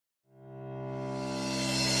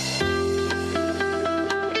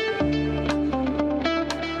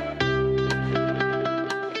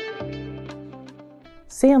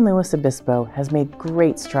San Luis Obispo has made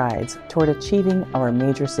great strides toward achieving our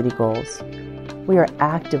major city goals. We are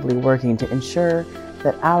actively working to ensure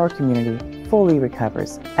that our community fully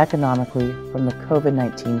recovers economically from the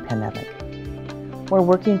COVID-19 pandemic. We're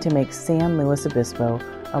working to make San Luis Obispo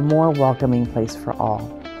a more welcoming place for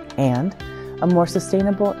all and a more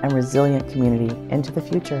sustainable and resilient community into the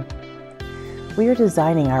future. We are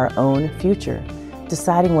designing our own future,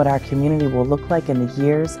 deciding what our community will look like in the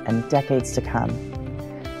years and decades to come.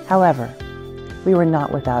 However, we were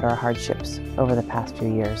not without our hardships over the past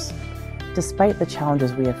few years. Despite the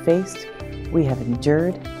challenges we have faced, we have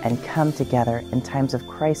endured and come together in times of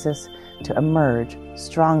crisis to emerge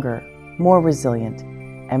stronger, more resilient,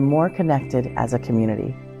 and more connected as a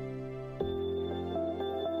community.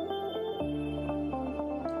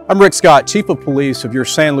 I'm Rick Scott, Chief of Police of your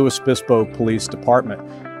San Luis Obispo Police Department.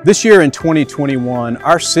 This year in 2021,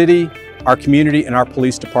 our city, our community, and our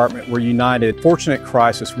police department were united. Fortunate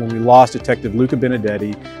crisis when we lost Detective Luca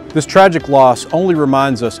Benedetti. This tragic loss only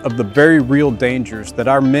reminds us of the very real dangers that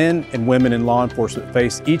our men and women in law enforcement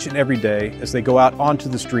face each and every day as they go out onto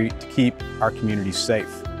the street to keep our communities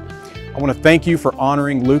safe. I want to thank you for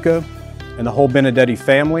honoring Luca and the whole Benedetti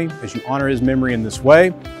family as you honor his memory in this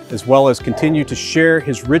way, as well as continue to share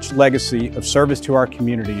his rich legacy of service to our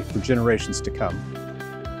community for generations to come.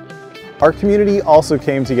 Our community also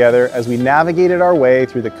came together as we navigated our way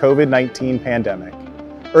through the COVID-19 pandemic.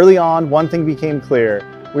 Early on, one thing became clear: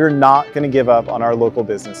 we are not going to give up on our local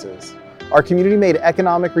businesses. Our community made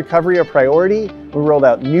economic recovery a priority. We rolled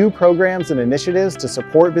out new programs and initiatives to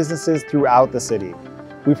support businesses throughout the city.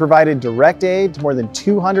 We provided direct aid to more than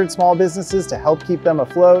 200 small businesses to help keep them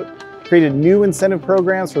afloat, created new incentive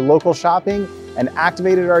programs for local shopping, and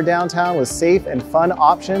activated our downtown with safe and fun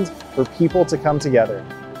options for people to come together.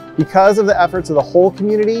 Because of the efforts of the whole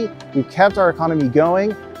community, we've kept our economy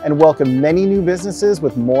going and welcomed many new businesses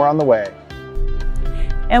with more on the way.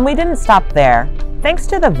 And we didn't stop there. Thanks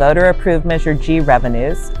to the voter-approved Measure G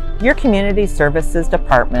revenues, your community services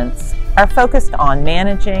departments are focused on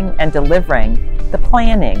managing and delivering the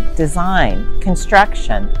planning, design,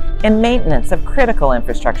 construction, and maintenance of critical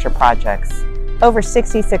infrastructure projects, over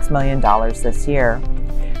 $66 million this year.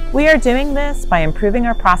 We are doing this by improving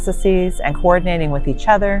our processes and coordinating with each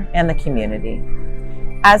other and the community.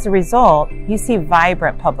 As a result, you see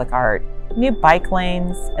vibrant public art, new bike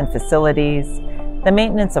lanes and facilities, the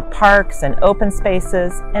maintenance of parks and open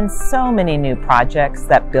spaces, and so many new projects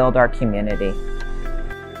that build our community.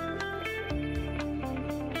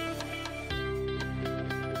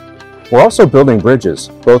 We're also building bridges,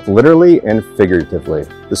 both literally and figuratively.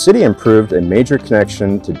 The city improved a major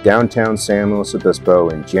connection to downtown San Luis Obispo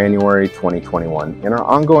in January 2021 in our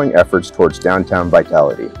ongoing efforts towards downtown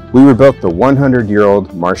vitality. We rebuilt the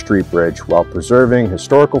 100-year-old Marsh Street Bridge while preserving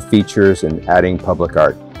historical features and adding public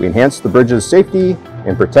art. We enhanced the bridge's safety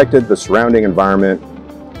and protected the surrounding environment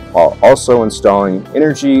while also installing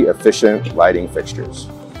energy-efficient lighting fixtures.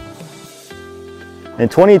 In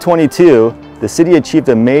 2022, the city achieved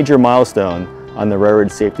a major milestone on the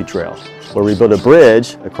Railroad Safety Trail, where we built a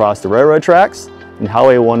bridge across the railroad tracks and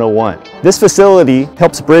Highway 101. This facility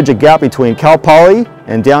helps bridge a gap between Cal Poly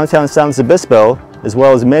and downtown San Luis Obispo, as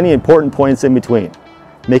well as many important points in between.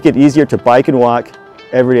 Make it easier to bike and walk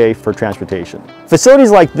every day for transportation.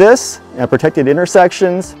 Facilities like this and protected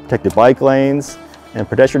intersections, protected bike lanes, and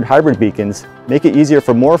pedestrian hybrid beacons make it easier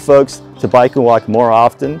for more folks to bike and walk more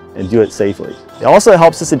often and do it safely. It also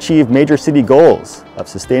helps us achieve major city goals of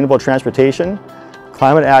sustainable transportation,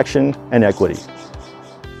 climate action, and equity.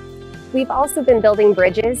 We've also been building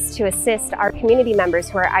bridges to assist our community members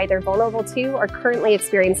who are either vulnerable to or currently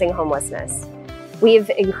experiencing homelessness. We've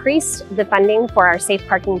increased the funding for our safe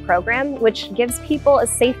parking program, which gives people a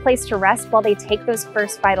safe place to rest while they take those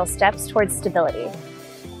first vital steps towards stability.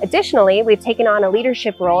 Additionally, we've taken on a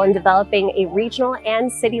leadership role in developing a regional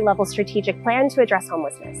and city-level strategic plan to address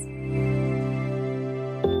homelessness.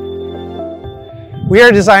 We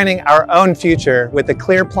are designing our own future with a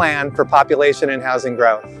clear plan for population and housing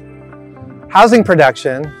growth. Housing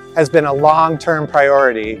production has been a long-term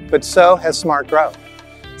priority, but so has smart growth.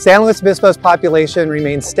 San Luis Obispo's population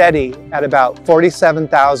remains steady at about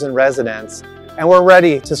 47,000 residents, and we're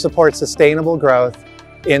ready to support sustainable growth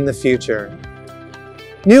in the future.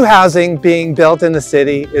 New housing being built in the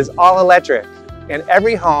city is all electric, and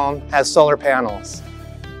every home has solar panels.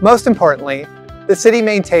 Most importantly, the city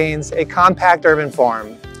maintains a compact urban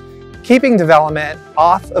form, keeping development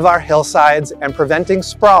off of our hillsides and preventing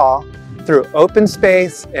sprawl through open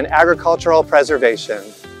space and agricultural preservation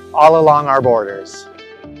all along our borders.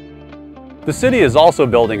 The city is also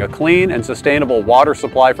building a clean and sustainable water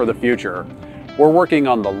supply for the future. we're working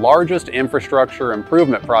on the largest infrastructure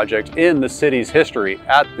improvement project in the city's history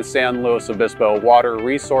at the San Luis Obispo Water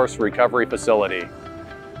Resource Recovery Facility.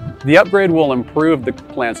 The upgrade will improve the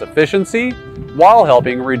plant's efficiency while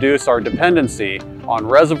helping reduce our dependency on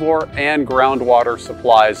reservoir and groundwater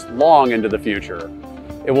supplies long into the future.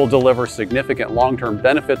 It will deliver significant long-term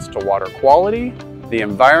benefits to water quality, the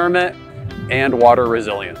environment, and water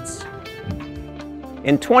resilience.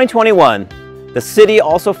 In 2021, the city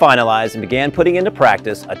also finalized and began putting into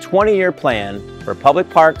practice a 20-year plan for public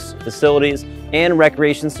parks, facilities, and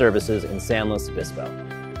recreation services in San Luis Obispo.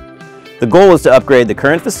 The goal is to upgrade the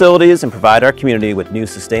current facilities and provide our community with new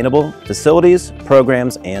sustainable facilities,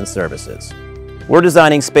 programs, and services. We're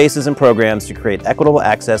designing spaces and programs to create equitable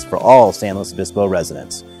access for all San Luis Obispo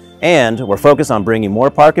residents. And we're focused on bringing more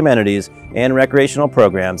park amenities and recreational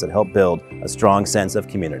programs that help build a strong sense of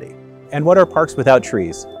community. And what are parks without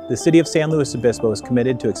trees? The City of San Luis Obispo is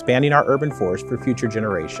committed to expanding our urban forest for future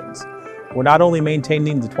generations. We're not only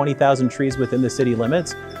maintaining the 20,000 trees within the city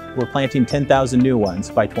limits, we're planting 10,000 new ones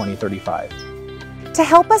by 2035. To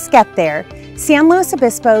help us get there, San Luis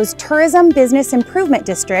Obispo's Tourism Business Improvement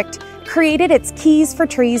District created its Keys for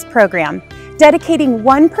Trees program, dedicating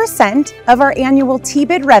 1% of our annual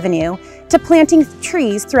T-bid revenue to planting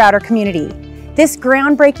trees throughout our community. This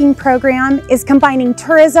groundbreaking program is combining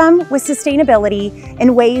tourism with sustainability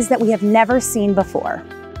in ways that we have never seen before.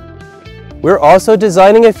 We're also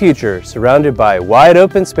designing a future surrounded by wide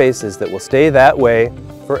open spaces that will stay that way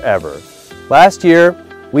forever. Last year,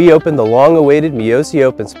 we opened the long-awaited Miosi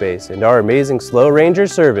Open Space, and our amazing Slow Ranger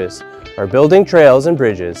service are building trails and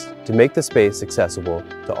bridges to make the space accessible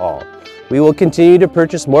to all. We will continue to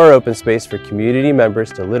purchase more open space for community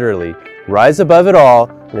members to literally rise above it all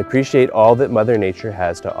and appreciate all that Mother Nature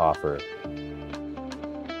has to offer.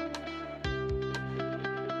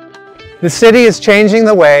 The city is changing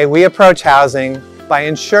the way we approach housing by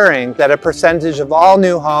ensuring that a percentage of all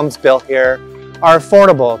new homes built here are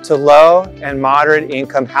affordable to low and moderate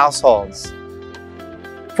income households.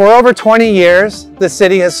 For over 20 years, the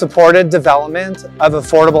city has supported development of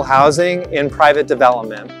affordable housing in private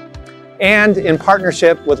development and in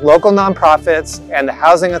partnership with local nonprofits and the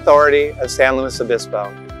Housing Authority of San Luis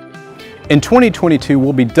Obispo. In 2022,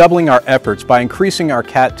 we'll be doubling our efforts by increasing our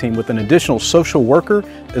CAT team with an additional social worker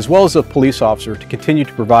as well as a police officer to continue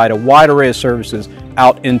to provide a wide array of services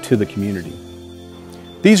out into the community.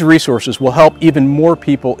 These resources will help even more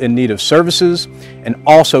people in need of services and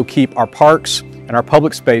also keep our parks and our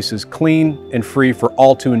public spaces clean and free for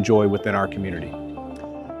all to enjoy within our community.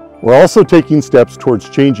 We're also taking steps towards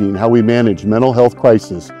changing how we manage mental health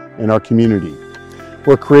crisis in our community.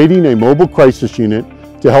 We're creating a mobile crisis unit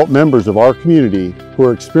to help members of our community who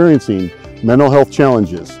are experiencing mental health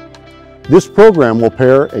challenges. This program will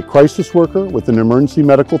pair a crisis worker with an emergency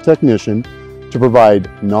medical technician to provide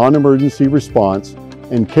non-emergency response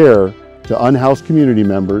and care to unhoused community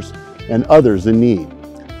members and others in need.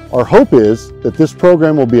 Our hope is that this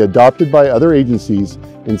program will be adopted by other agencies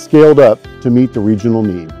and scaled up to meet the regional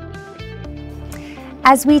need.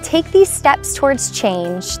 As we take these steps towards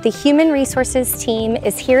change, the Human Resources team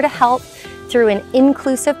is here to help through an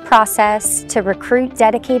inclusive process to recruit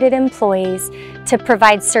dedicated employees to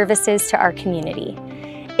provide services to our community.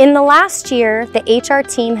 In the last year, the HR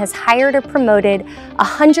team has hired or promoted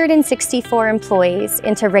 164 employees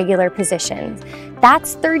into regular positions.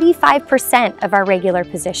 That's 35% of our regular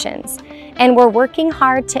positions. And we're working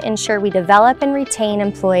hard to ensure we develop and retain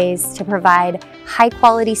employees to provide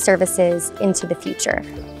high-quality services into the future.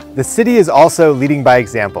 The city is also leading by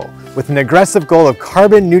example, with an aggressive goal of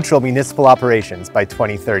carbon-neutral municipal operations by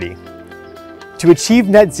 2030. To achieve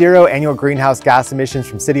net zero annual greenhouse gas emissions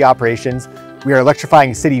from city operations, we are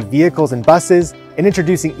electrifying city vehicles and buses and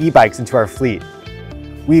introducing e-bikes into our fleet.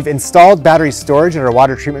 We've installed battery storage at our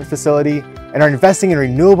water treatment facility and are investing in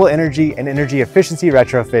renewable energy and energy efficiency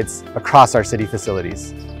retrofits across our city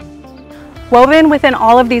facilities. Woven within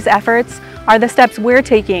all of these efforts are the steps we're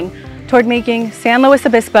taking toward making San Luis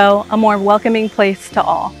Obispo a more welcoming place to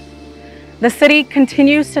all. The city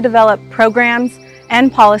continues to develop programs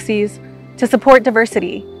and policies to support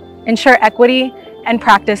diversity, ensure equity, and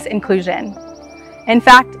practice inclusion. In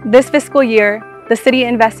fact, this fiscal year, the city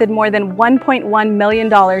invested more than $1.1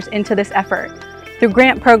 million into this effort through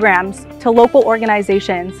grant programs to local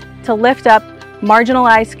organizations to lift up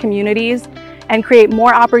marginalized communities and create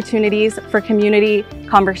more opportunities for community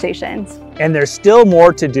conversations. And there's still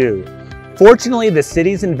more to do. Fortunately, the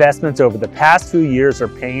city's investments over the past few years are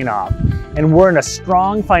paying off, and we're in a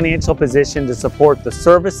strong financial position to support the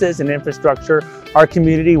services and infrastructure our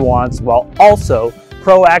community wants while also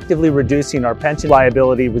proactively reducing our pension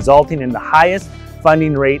liability, resulting in the highest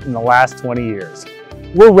funding rate in the last 20 years.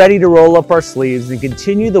 We're ready to roll up our sleeves and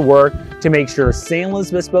continue the work to make sure San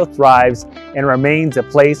Luis Obispo thrives and remains a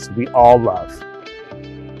place we all love.